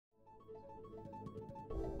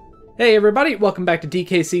Hey everybody, welcome back to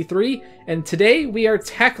DKC3, and today we are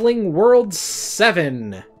tackling World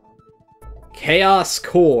 7. Chaos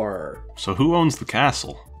Core. So who owns the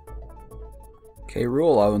castle? K.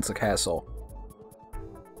 Rool owns the castle.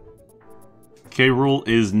 K. Rool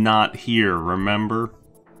is not here, remember?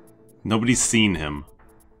 Nobody's seen him.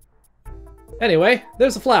 Anyway,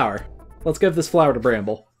 there's a flower. Let's give this flower to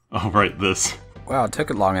Bramble. Oh, right, this. Wow, it took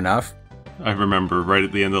it long enough. I remember right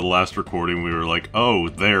at the end of the last recording we were like, oh,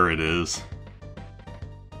 there it is.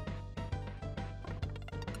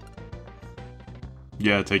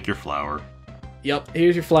 Yeah, take your flower. Yup,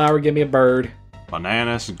 here's your flower, give me a bird.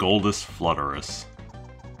 Meanest Goldus Flutterus.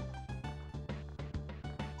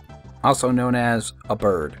 Also known as a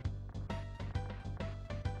bird.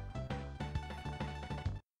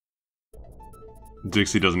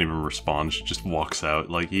 Dixie doesn't even respond, she just walks out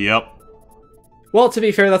like, yep. Well, to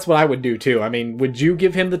be fair, that's what I would do too. I mean, would you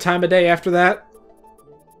give him the time of day after that?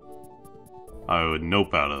 I would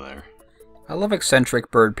nope out of there. I love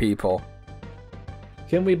eccentric bird people.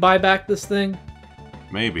 Can we buy back this thing?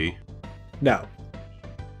 Maybe. No.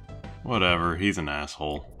 Whatever, he's an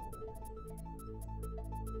asshole.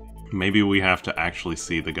 Maybe we have to actually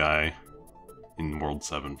see the guy in World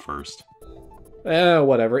 7 first.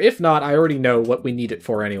 Whatever. If not, I already know what we need it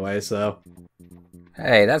for anyway, so...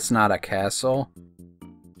 Hey, that's not a castle.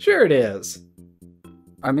 Sure it is.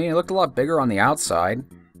 I mean, it looked a lot bigger on the outside.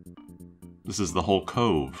 This is the whole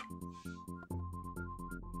cove.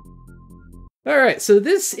 Alright, so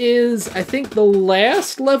this is, I think, the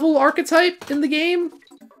last level archetype in the game.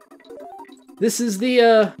 This is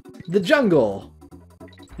the jungle.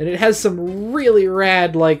 And it has some really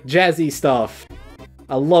rad, like, jazzy stuff.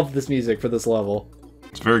 I love this music for this level.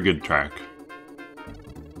 It's a very good track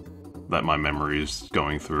that my memory is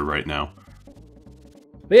going through right now.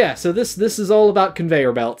 But yeah, so this is all about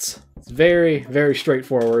conveyor belts. It's very, very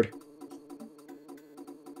straightforward.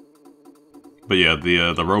 But yeah,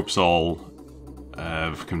 the ropes all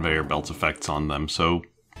have conveyor belt effects on them, so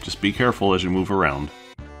just be careful as you move around.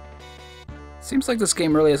 Seems like this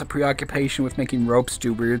game really has a preoccupation with making ropes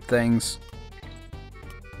do weird things.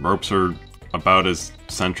 Ropes are about as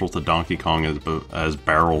central to Donkey Kong as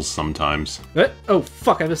barrels sometimes. What? Oh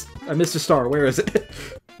fuck! I missed a star. Where is it?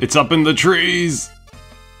 It's up in the trees.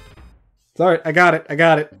 Sorry, I got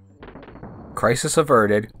it. Crisis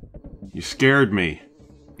averted. You scared me.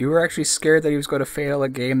 You were actually scared that he was going to fail a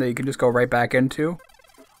game that you can just go right back into?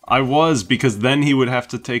 I was, because then he would have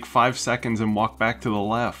to take 5 seconds and walk back to the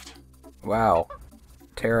left. Wow.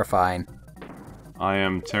 Terrifying. I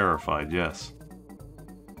am terrified, yes.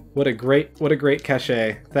 What a great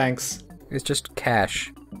cachet. Thanks. It's just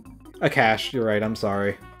cash. A cash, you're right, I'm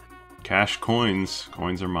sorry. Cash coins.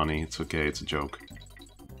 Coins are money. It's okay, it's a joke.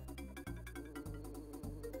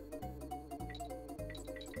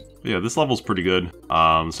 Yeah, this level's pretty good.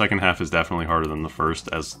 The second half is definitely harder than the first,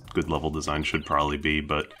 as good level design should probably be,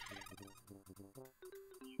 but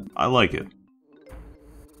I like it.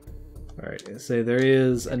 Alright, so there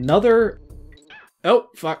is another... Oh,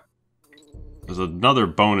 fuck. There's another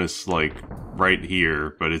bonus, like, right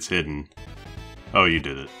here, but it's hidden. Oh, you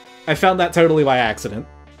did it. I found that totally by accident.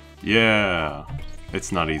 Yeah,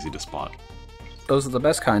 it's not easy to spot. Those are the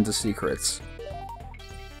best kinds of secrets.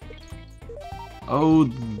 Oh,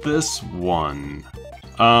 this one.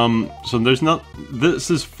 So there's not...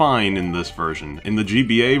 This is fine in this version. In the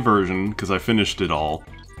GBA version, because I finished it all,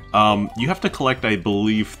 you have to collect, I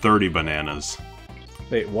believe, 30 bananas.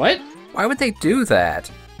 Wait, what? Why would they do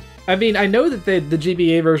that? I mean, I know that the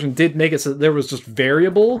GBA version did make it so that there was just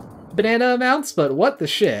variable banana amounts, but what the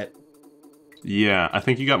shit? Yeah, I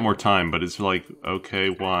think you got more time, but it's like, okay,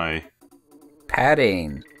 why?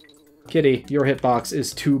 Padding. Kitty, your hitbox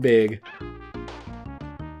is too big.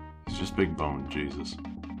 It's just big bone, Jesus.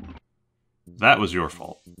 That was your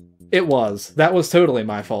fault. It was. That was totally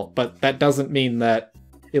my fault, but that doesn't mean that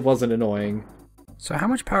it wasn't annoying. So how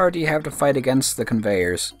much power do you have to fight against the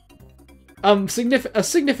conveyors? A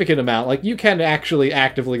significant amount. Like, you can actually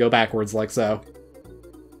actively go backwards like so.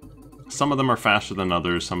 Some of them are faster than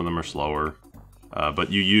others, some of them are slower.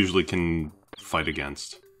 But you usually can fight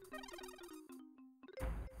against.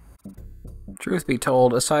 Truth be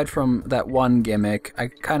told, aside from that one gimmick, I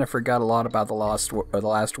kind of forgot a lot about the last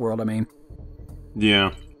world, I mean.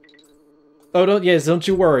 Yeah. Oh, don't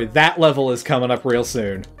you worry. That level is coming up real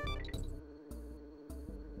soon.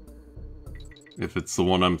 If it's the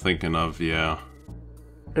one I'm thinking of, yeah.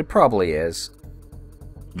 It probably is.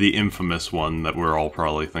 The infamous one that we're all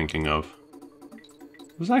probably thinking of.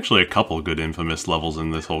 There's actually a couple good infamous levels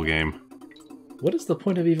in this whole game. What is the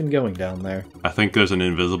point of even going down there? I think there's an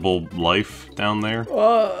invisible life down there.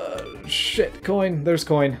 Shit, coin. There's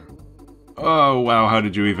coin. Oh, wow, how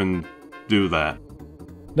did you even do that?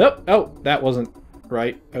 Nope. Oh, that wasn't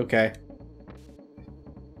right. Okay.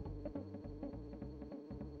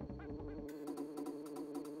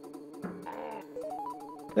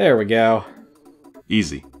 There we go.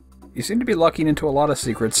 Easy. You seem to be lucking into a lot of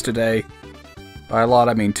secrets today. By a lot,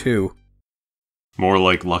 I mean 2. More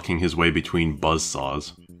like lucking his way between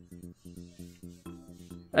buzzsaws.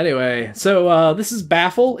 Anyway, so this is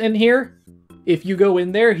Baffle in here. If you go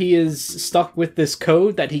in there, he is stuck with this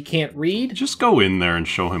code that he can't read. Just go in there and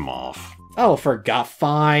show him off. Oh,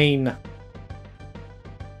 fine.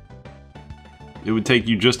 It would take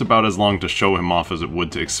you just about as long to show him off as it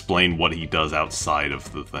would to explain what he does outside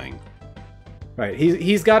of the thing. Right,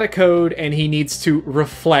 he's got a code and he needs to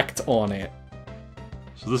reflect on it.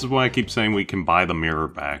 So this is why I keep saying we can buy the mirror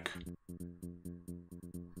back.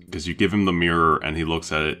 Because you give him the mirror and he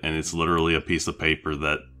looks at it and it's literally a piece of paper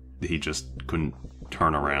that he just couldn't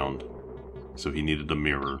turn around. So he needed a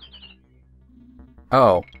mirror.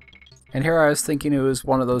 Oh. And here I was thinking it was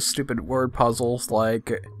one of those stupid word puzzles like,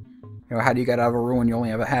 you know, how do you get out of a room when you only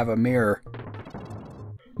have a mirror?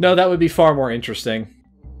 No, that would be far more interesting.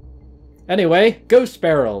 Anyway, ghost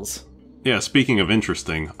barrels. Yeah, speaking of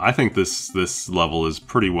interesting, I think this level is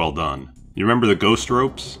pretty well done. You remember the ghost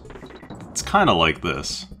ropes? It's kind of like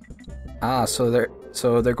this. Ah, so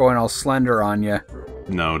they're going all slender on you.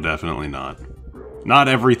 No, definitely not. Not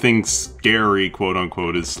everything scary,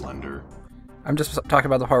 quote-unquote, is slender. I'm just talking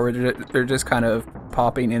about the part where they're just kind of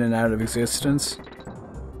popping in and out of existence.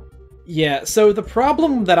 Yeah, so the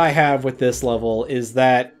problem that I have with this level is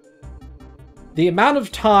that the amount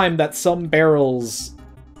of time that some barrels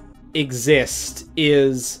exist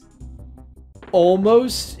is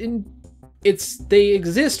almost they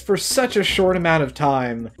exist for such a short amount of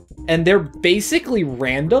time, and they're basically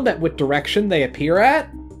random at what direction they appear at.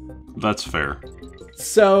 That's fair.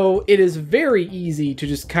 So it is very easy to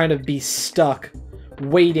just kind of be stuck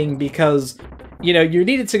waiting because, you know, you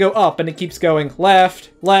need it to go up and it keeps going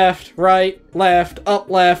left, left, right, left, up,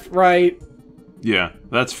 left, right. Yeah,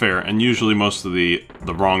 that's fair, and usually most of the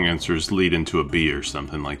wrong answers lead into a B or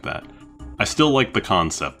something like that. I still like the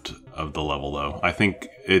concept of the level, though. I think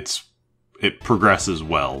it progresses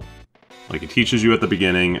well. Like, it teaches you at the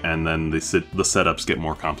beginning, and then the setups get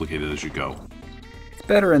more complicated as you go. It's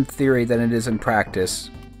better in theory than it is in practice.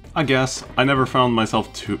 I guess. I never found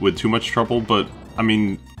myself with too much trouble, but, I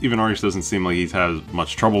mean, even Artix doesn't seem like he's had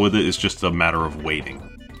much trouble with it. It's just a matter of waiting.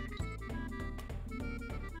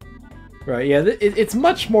 Right, yeah, it's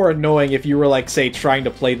much more annoying if you were, like, say, trying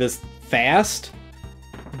to play this fast,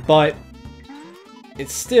 but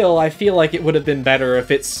it's still, I feel like it would have been better if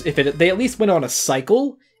they at least went on a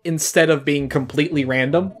cycle instead of being completely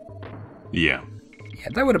random. Yeah. Yeah,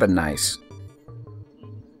 that would have been nice.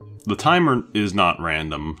 The timer is not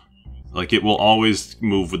random. Like, it will always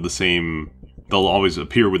move with the same... They'll always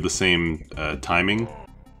appear with the same timing,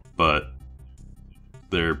 but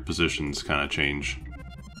their positions kind of change.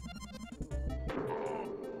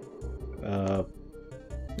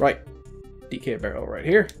 Right. DK barrel right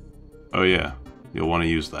here. Oh yeah, you'll want to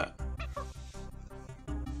use that.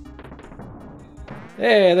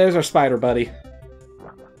 Hey, there's our spider buddy.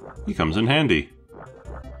 He comes in handy.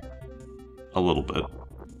 A little bit. Well,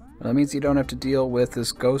 that means you don't have to deal with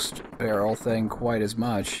this ghost barrel thing quite as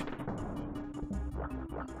much.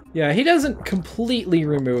 Yeah, he doesn't completely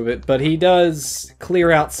remove it, but he does clear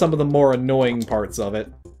out some of the more annoying parts of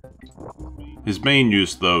it. His main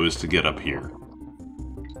use, though, is to get up here.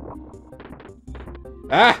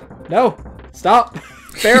 Ah! No! Stop!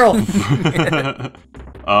 Barrel!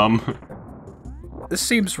 This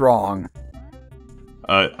seems wrong.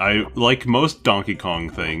 Like most Donkey Kong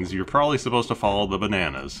things, you're probably supposed to follow the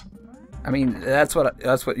bananas. I mean, that's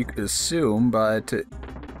what you could assume, but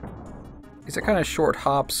these are kind of short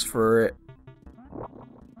hops for it.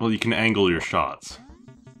 Well, you can angle your shots.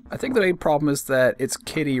 I think the main problem is that it's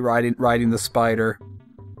Kitty riding the spider.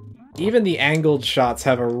 Even the angled shots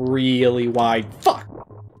have a really wide... Fuck!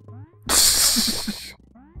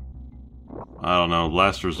 I don't know,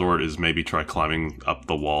 last resort is maybe try climbing up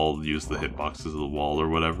the wall, use the hitboxes of the wall or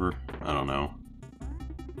whatever. I don't know.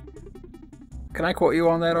 Can I quote you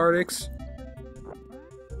on that, Artix?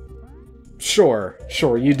 Sure,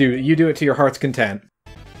 you do it to your heart's content.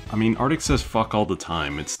 I mean, Artix says fuck all the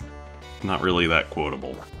time, it's not really that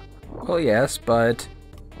quotable. Well, yes, but...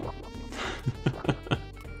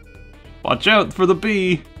 Watch out for the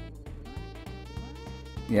bee!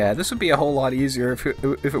 Yeah, this would be a whole lot easier if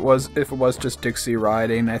it was just Dixie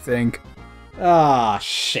riding, I think. Ah,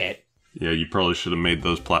 shit. Yeah, you probably should have made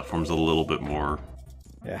those platforms a little bit more...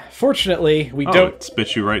 Yeah, fortunately, we don't... don't... it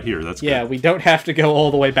spits you right here, that's good. Yeah, we don't have to go all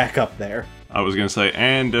the way back up there. I was gonna say,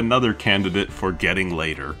 and another candidate for getting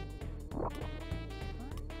later.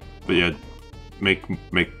 But yeah, make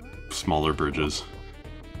smaller bridges.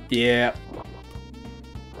 Yeah.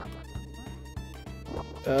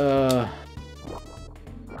 Boop.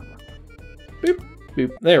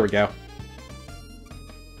 Boop. There we go.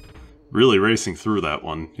 Really racing through that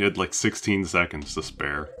one. You had like 16 seconds to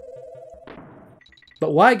spare.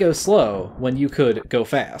 But why go slow when you could go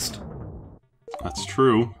fast? That's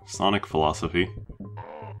true. Sonic philosophy.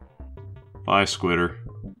 Bye, Squitter.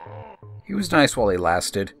 He was nice while he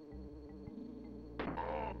lasted.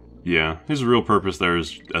 Yeah, his real purpose there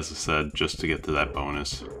is, as I said, just to get to that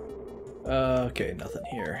bonus. Okay, nothing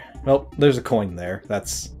here. Well, there's a coin there.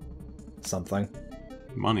 That's something.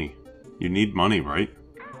 Money. You need money, right?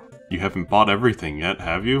 You haven't bought everything yet,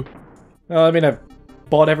 have you? Well, I mean, I've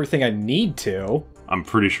bought everything I need to. I'm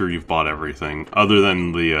pretty sure you've bought everything, other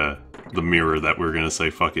than the mirror that we're gonna say,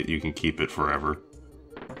 fuck it, you can keep it forever.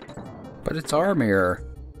 But it's our mirror.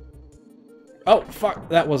 Oh, fuck,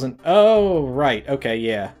 that wasn't... Oh, right, okay,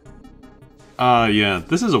 yeah. Yeah,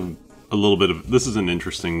 this is a little bit of... This is an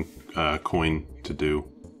interesting coin to do.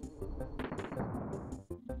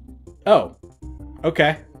 Oh,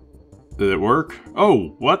 okay. Did it work?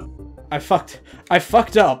 Oh, what? I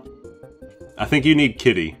fucked up. I think you need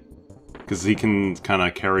Kitty, because he can kind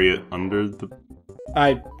of carry it under the...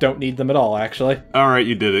 I don't need them at all, actually. Alright,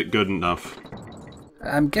 you did it. Good enough.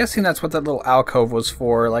 I'm guessing that's what that little alcove was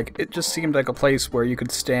for. Like, it just seemed like a place where you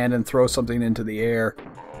could stand and throw something into the air.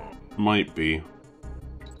 Might be.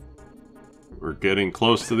 We're getting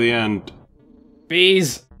close to the end.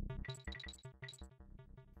 Bees!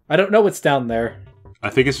 I don't know what's down there. I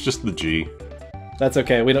think it's just the G. That's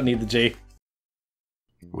okay, we don't need the G.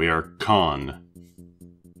 We are Con.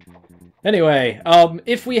 Anyway,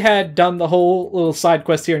 if we had done the whole little side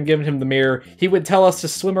quest here and given him the mirror, he would tell us to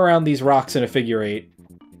swim around these rocks in a figure 8.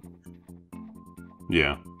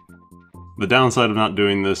 Yeah. The downside of not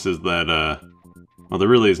doing this is that, well, there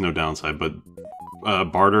really is no downside, but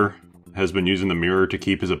Barter has been using the mirror to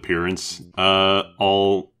keep his appearance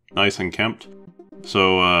all nice and kempt.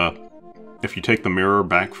 So, if you take the mirror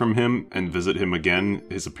back from him and visit him again,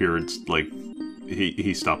 his appearance, like,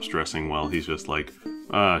 he stops dressing well. He's just like,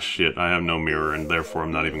 ah, shit, I have no mirror, and therefore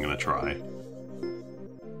I'm not even gonna try.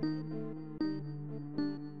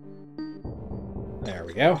 There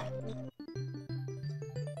we go.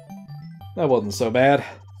 That wasn't so bad.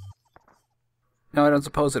 No, I don't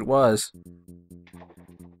suppose it was.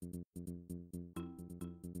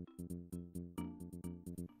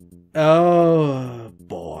 Oh,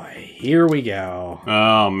 boy. Here we go.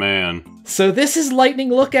 Oh, man. So this is Lightning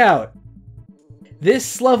Lookout.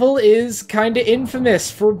 This level is kinda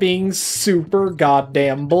infamous for being super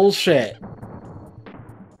goddamn bullshit.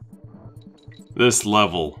 This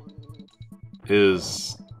level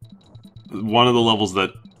is one of the levels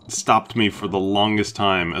that stopped me for the longest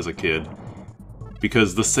time as a kid,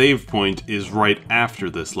 because the save point is right after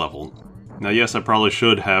this level. Now, yes, I probably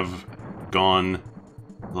should have gone,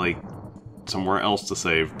 like, somewhere else to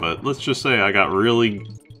save, but let's just say I got really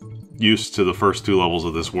used to the first 2 levels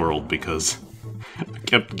of this world, because I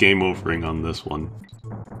kept game overing on this one.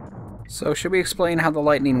 So, should we explain how the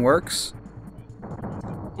lightning works?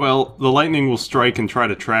 Well, the lightning will strike and try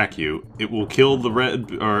to track you. It will kill the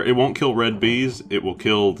red, or it won't kill red bees, it will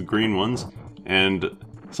kill the green ones, and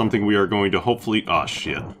something we are going to hopefully... Aw,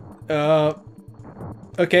 shit.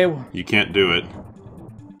 Okay. You can't do it.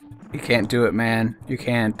 You can't do it, man. You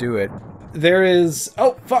can't do it. There is...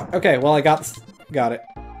 Oh, fuck. Okay, well, I got it.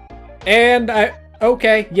 And I...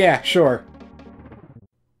 Okay, yeah, sure.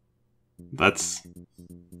 That's...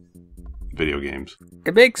 video games.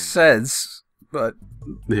 It makes sense, but...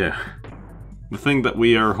 Yeah. The thing that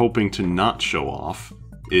we are hoping to not show off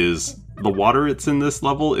is the water it's in this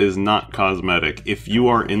level is not cosmetic. If you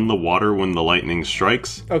are in the water when the lightning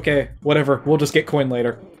strikes... Okay, whatever. We'll just get coin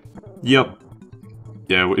later. Yep.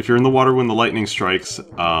 Yeah, if you're in the water when the lightning strikes,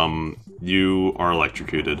 you are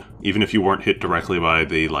electrocuted, even if you weren't hit directly by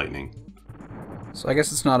the lightning. So I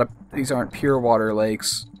guess it's not a... These aren't pure water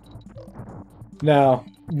lakes. No.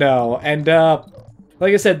 And,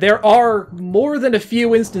 like I said, there are more than a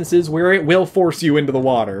few instances where it will force you into the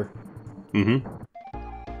water. Mm-hmm.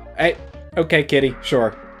 Okay, Kitty,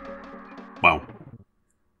 sure. Wow.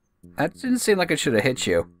 That didn't seem like it should have hit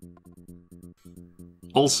you.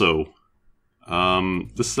 Also,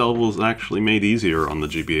 this level is actually made easier on the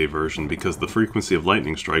GBA version because the frequency of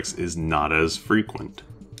lightning strikes is not as frequent.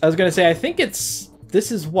 I was gonna say, I think it's...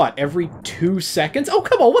 This is what, every 2 seconds? Oh,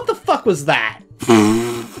 come on, what the fuck was that?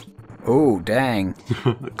 Oh, dang.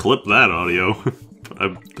 Clip that audio.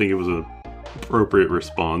 I think it was an appropriate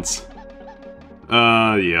response.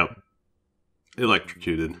 Yep.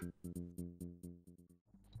 Electrocuted.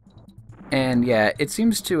 And yeah, it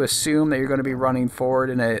seems to assume that you're going to be running forward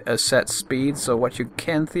in a set speed, so what you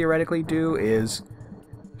can theoretically do is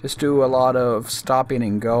just do a lot of stopping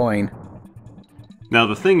and going. Now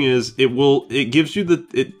the thing is,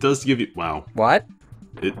 it does give you, wow. What?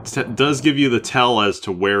 It does give you the tell as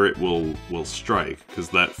to where it will strike, because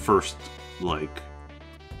that first, like,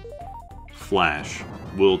 flash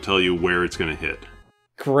will tell you where it's gonna hit.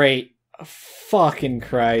 Great. Fucking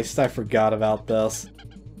Christ, I forgot about this.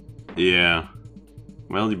 Yeah.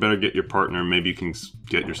 Well, you better get your partner, maybe you can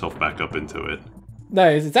get yourself back up into it. No,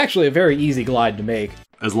 it's actually a very easy glide to make.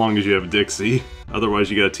 As long as you have Dixie. Otherwise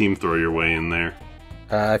you gotta team throw your way in there.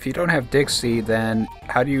 If you don't have Dixie, then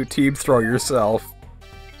how do you team throw yourself?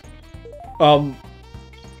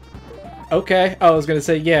 Okay. I was gonna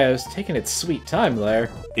say, yeah, it was taking its sweet time there.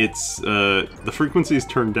 It's, the frequency is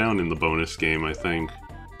turned down in the bonus game, I think.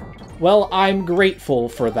 Well, I'm grateful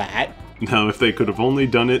for that. Now, if they could have only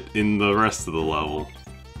done it in the rest of the level.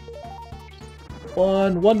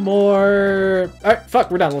 One more... Alright,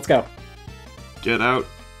 fuck, we're done, let's go. Get out.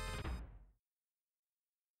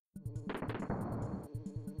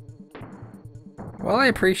 Well, I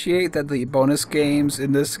appreciate that the bonus games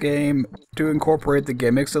in this game do incorporate the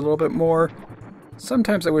gimmicks a little bit more.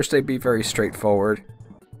 Sometimes I wish they'd be very straightforward.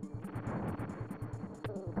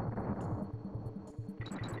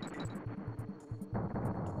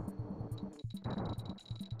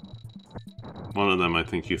 One of them I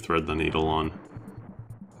think you thread the needle on.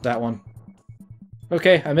 That one.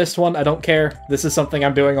 Okay, I missed one, I don't care. This is something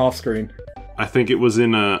I'm doing off screen. I think it was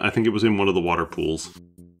in one of the water pools.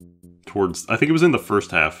 I think it was in the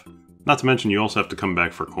first half. Not to mention you also have to come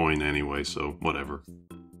back for coin anyway, so whatever.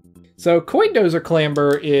 So, Coin Dozer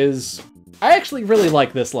Clamber is... I actually really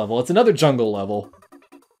like this level. It's another jungle level.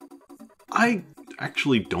 I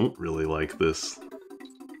actually don't really like this.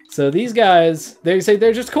 So these guys, they say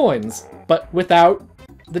they're just coins, but without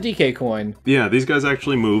the DK coin. Yeah, these guys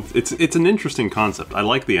actually move. It's an interesting concept. I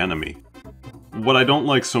like the enemy. What I don't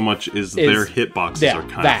like so much is their hitboxes are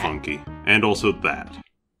kind of funky. And also that.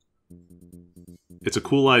 It's a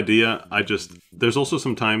cool idea, there's also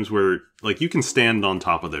some times where, like, you can stand on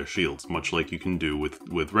top of their shields, much like you can do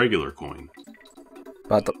with regular coin.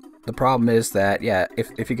 But the problem is that, yeah,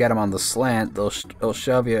 if you get them on the slant, they'll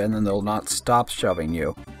shove you and then they'll not stop shoving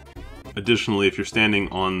you. Additionally, if you're standing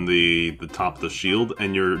on the top of the shield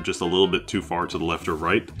and you're just a little bit too far to the left or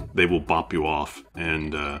right, they will bop you off,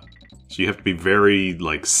 and so you have to be very,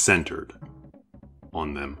 like, centered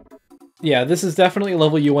on them. Yeah, this is definitely a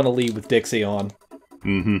level you want to lead with Dixie on.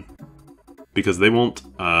 Mm-hmm. Because they won't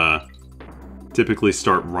typically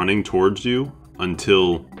start running towards you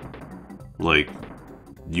until, like,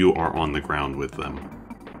 you are on the ground with them.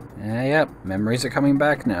 Yep, memories are coming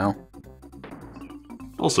back now.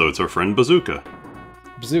 Also, it's our friend Bazooka.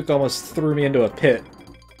 Bazooka almost threw me into a pit.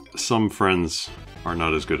 Some friends are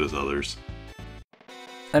not as good as others.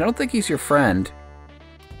 I don't think he's your friend.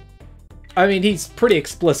 I mean, he's pretty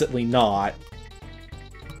explicitly not.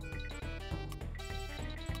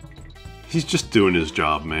 He's just doing his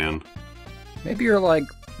job, man. Maybe you're like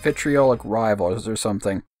vitriolic rivals or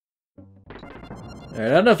something. I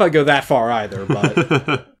don't know if I go that far either,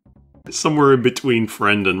 but... Somewhere in between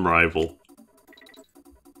friend and rival.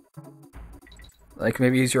 Like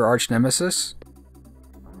maybe he's your arch nemesis?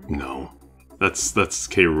 No. That's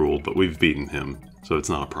K. Rool, but we've beaten him, so it's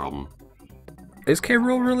not a problem. Is K.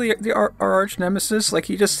 Rool really our arch nemesis? Like,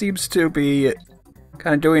 he just seems to be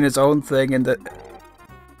kind of doing his own thing, and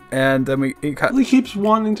then he keeps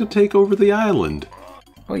wanting to take over the island.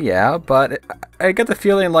 Well, yeah, but I get the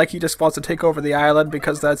feeling like he just wants to take over the island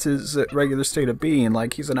because that's his regular state of being.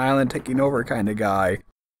 Like, he's an island taking over kind of guy.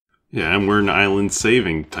 Yeah, and we're an island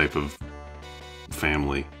saving type of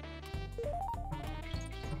family.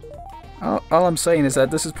 All I'm saying is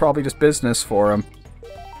that this is probably just business for him.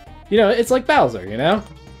 You know, it's like Bowser, you know?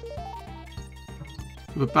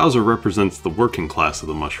 But Bowser represents the working class of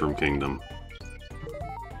the Mushroom Kingdom.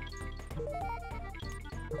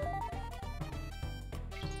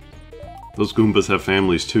 Those Goombas have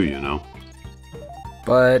families too, you know.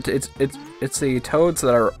 But it's the Toads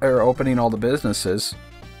that are opening all the businesses.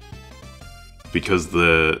 Because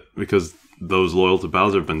those loyal to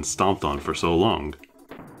Bowser have been stomped on for so long.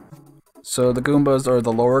 So the Goombas are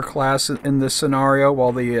the lower class in this scenario,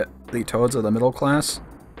 while the Toads are the middle class?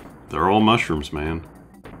 They're all mushrooms, man.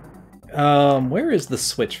 Where is the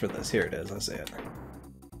switch for this? Here it is, I see it.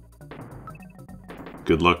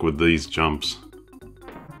 Good luck with these jumps.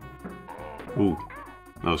 Ooh,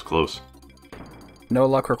 that was close. No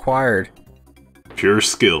luck required. Pure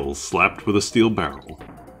skill, slapped with a steel barrel.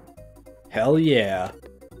 Hell yeah.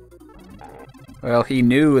 Well, he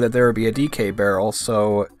knew that there would be a DK barrel,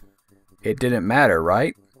 so it didn't matter,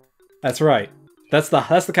 right? That's right. That's the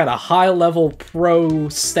kind of high-level pro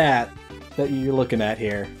stat that you're looking at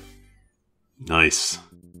here. Nice.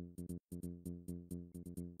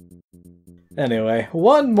 Anyway,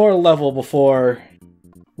 one more level before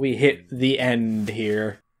we hit the end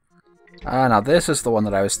here. Now this is the one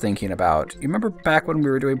that I was thinking about. You remember back when we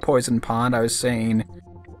were doing Poison Pond, I was saying,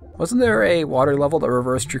 wasn't there a water level that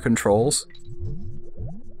reversed your controls?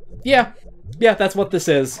 Yeah, that's what this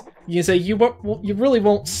is. You say you really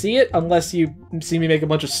won't see it unless you see me make a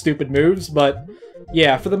bunch of stupid moves, but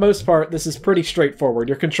yeah, for the most part, this is pretty straightforward.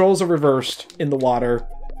 Your controls are reversed in the water.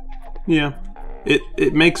 Yeah.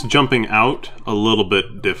 It makes jumping out a little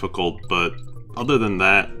bit difficult, but other than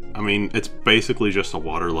that, I mean, it's basically just a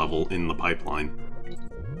water level in the pipeline.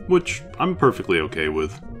 Which I'm perfectly okay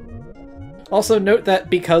with. Also note that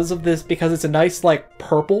because it's a nice, like,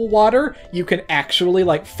 purple water, you can actually,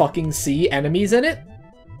 like, fucking see enemies in it.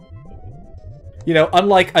 You know,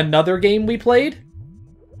 unlike another game we played.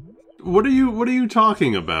 What are you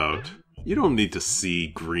talking about? You don't need to see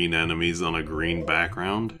green enemies on a green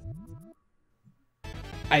background.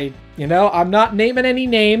 I'm not naming any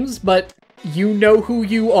names, but you know who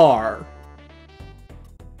you are.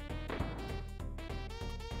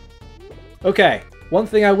 Okay, one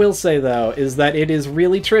thing I will say, though, is that it is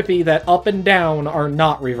really trippy that up and down are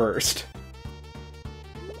not reversed.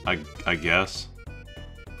 I guess.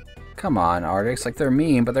 Come on, Artix, like they're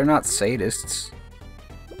mean, but they're not sadists.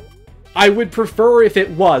 I would prefer if it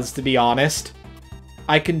was, to be honest.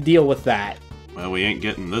 I can deal with that. Well, we ain't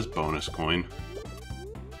getting this bonus coin.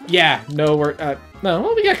 Yeah, no,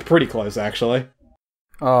 we got pretty close, actually.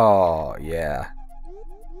 Oh, yeah.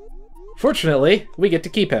 Fortunately, we get to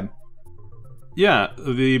keep him. Yeah,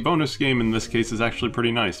 the bonus game in this case is actually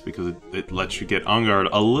pretty nice, because it lets you get on guard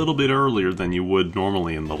a little bit earlier than you would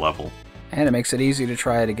normally in the level. And it makes it easy to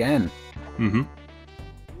try it again. Mm-hmm.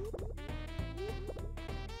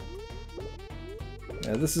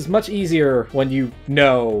 Now, this is much easier when you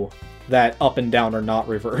know that up and down are not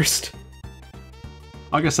reversed.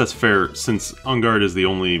 I guess that's fair, since on guard is the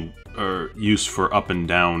only use for up and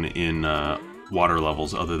down in water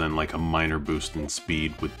levels, other than like a minor boost in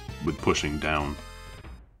speed with pushing down.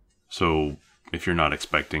 So if you're not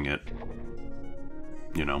expecting it,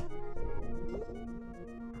 you know.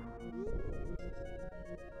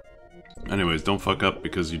 Anyways, don't fuck up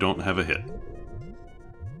because you don't have a hit.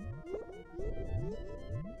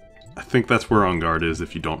 I think that's where on guard is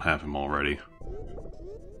if you don't have him already.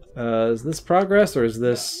 Is this progress, or is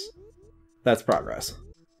this... That's progress.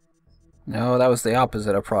 No, that was the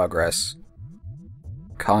opposite of progress.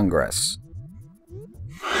 Congress.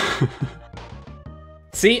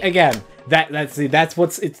 See, again, that's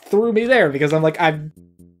what's... It threw me there, because I'm like, I'm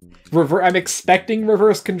expecting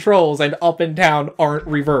reverse controls, and up and down aren't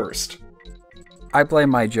reversed. I blame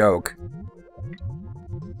my joke.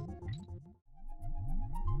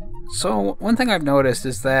 So, one thing I've noticed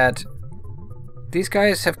is that these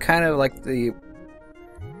guys have kind of like these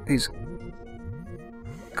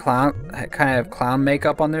clown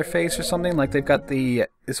makeup on their face or something. Like they've got the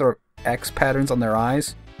sort of X patterns on their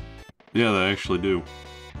eyes. Yeah, they actually do.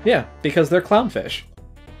 Yeah, because they're clownfish.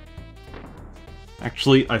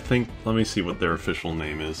 Actually, I think... Let me see what their official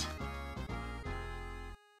name is.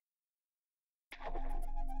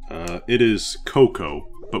 It is Coco,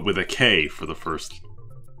 but with a K for the first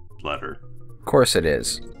letter. Of course it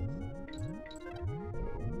is.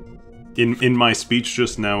 In my speech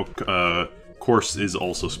just now, course is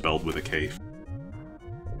also spelled with a K.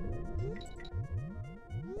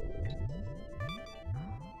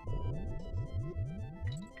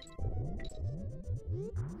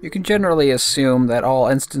 You can generally assume that all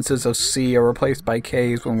instances of C are replaced by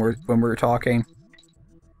K's when we're talking.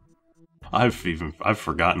 I've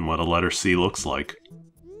forgotten what a letter C looks like.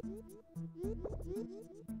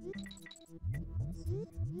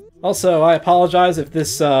 Also, I apologize if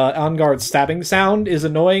this on-guard stabbing sound is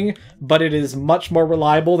annoying, but it is much more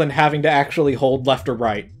reliable than having to actually hold left or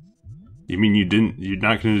right. You mean you're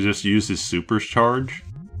not going to just use his supercharge?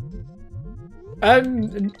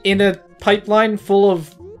 In a pipeline full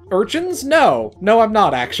of urchins? No, I'm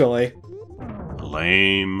not actually.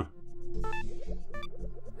 Lame.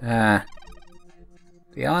 The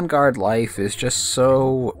on-guard life is just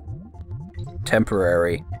so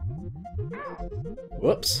temporary.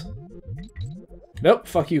 Whoops. Nope,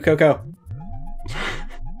 fuck you, Coco.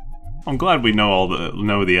 I'm glad we know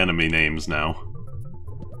the enemy names now.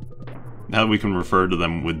 Now we can refer to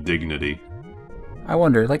them with dignity. I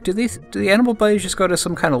wonder, like, do the animal buddies just go to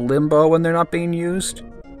some kind of limbo when they're not being used?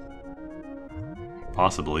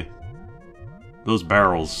 Possibly. Those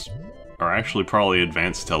barrels are actually probably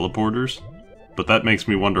advanced teleporters, but that makes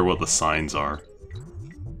me wonder what the signs are.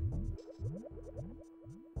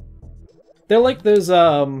 They're like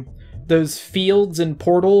those fields in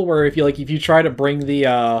Portal where if you try to bring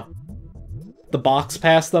the box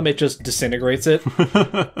past them, it just disintegrates it.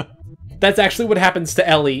 That's actually what happens to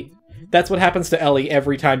Ellie. That's what happens to Ellie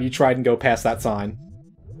every time you try and go past that sign.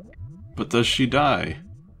 But does she die?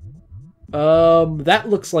 That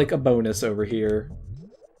looks like a bonus over here.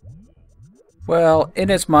 Well,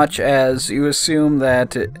 inasmuch as you assume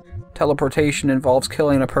that teleportation involves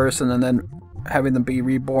killing a person and then having them be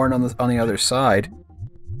reborn on the other side.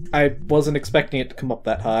 I wasn't expecting it to come up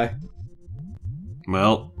that high.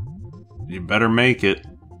 Well, you better make it.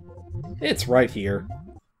 It's right here.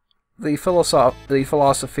 The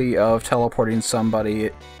philosophy of teleporting somebody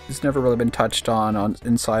has never really been touched on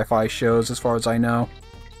in sci-fi shows, as far as I know.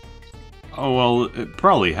 Oh, well, it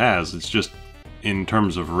probably has. It's just in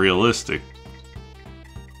terms of realistic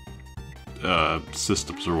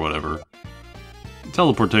systems or whatever.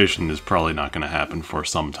 Teleportation is probably not going to happen for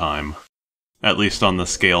some time. At least on the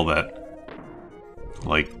scale that,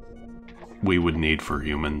 like, we would need for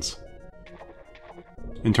humans.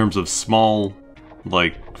 In terms of small,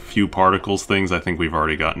 like, few particles things, I think we've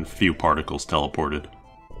already gotten few particles teleported.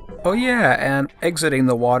 Oh yeah, and exiting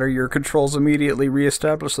the water, your controls immediately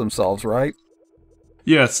reestablish themselves, right?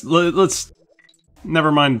 Yes, let's...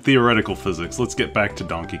 Never mind theoretical physics, let's get back to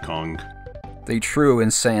Donkey Kong. The true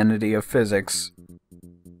insanity of physics.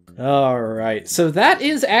 Alright, so that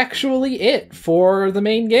is actually it for the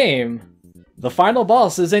main game. The final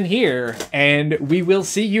boss is in here, and we will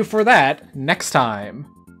see you for that next time.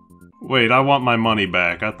 Wait, I want my money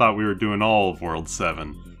back. I thought we were doing all of World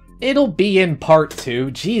 7. It'll be in part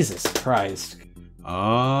 2, Jesus Christ.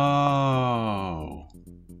 Oh.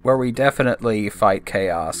 Where we definitely fight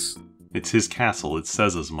chaos. It's his castle, it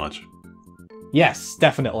says as much. Yes,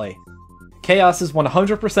 definitely. Chaos is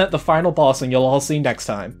 100% the final boss, and you'll all see next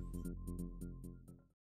time.